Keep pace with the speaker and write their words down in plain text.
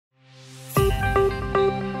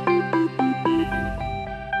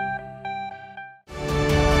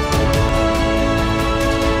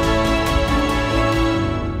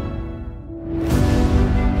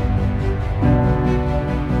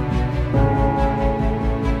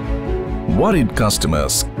worried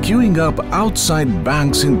customers queuing up outside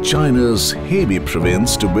banks in China's Hebei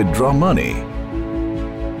province to withdraw money.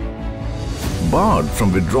 Barred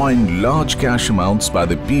from withdrawing large cash amounts by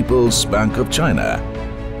the People's Bank of China,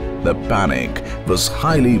 the panic was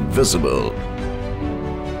highly visible.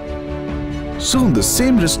 Soon the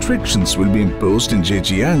same restrictions will be imposed in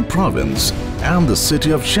Zhejiang Province and the city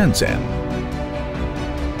of Shenzhen.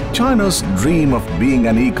 China's dream of being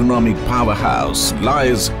an economic powerhouse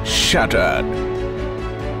lies shattered.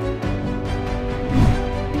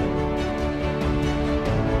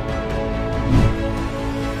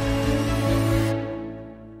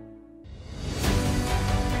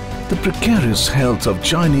 The precarious health of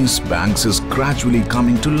Chinese banks is gradually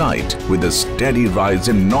coming to light with a steady rise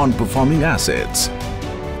in non-performing assets.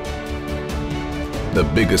 The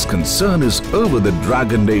biggest concern is over the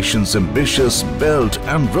Dragon Nation's ambitious Belt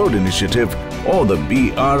and Road Initiative, or the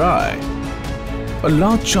BRI. A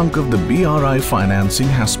large chunk of the BRI financing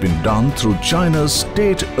has been done through China's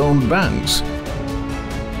state-owned banks.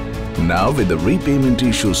 Now, with the repayment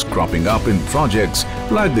issues cropping up in projects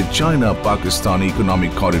like the China-Pakistan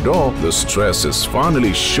Economic Corridor, the stress is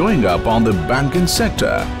finally showing up on the banking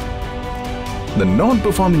sector. The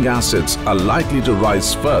non-performing assets are likely to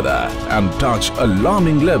rise further and touch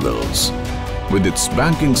alarming levels. With its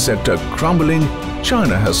banking sector crumbling,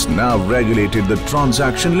 China has now regulated the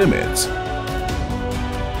transaction limits.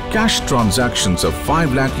 Cash transactions of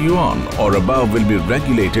 5 lakh yuan or above will be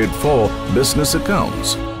regulated for business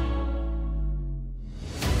accounts.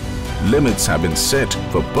 Limits have been set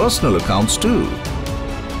for personal accounts too.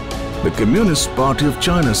 The Communist Party of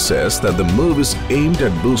China says that the move is aimed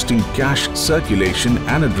at boosting cash circulation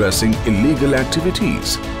and addressing illegal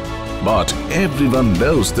activities. But everyone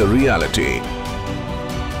knows the reality.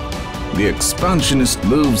 The expansionist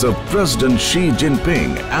moves of President Xi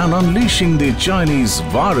Jinping and unleashing the Chinese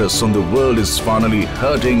virus on the world is finally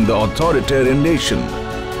hurting the authoritarian nation.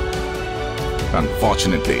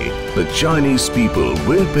 Unfortunately, the Chinese people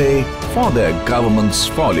will pay for their government's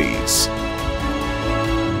follies.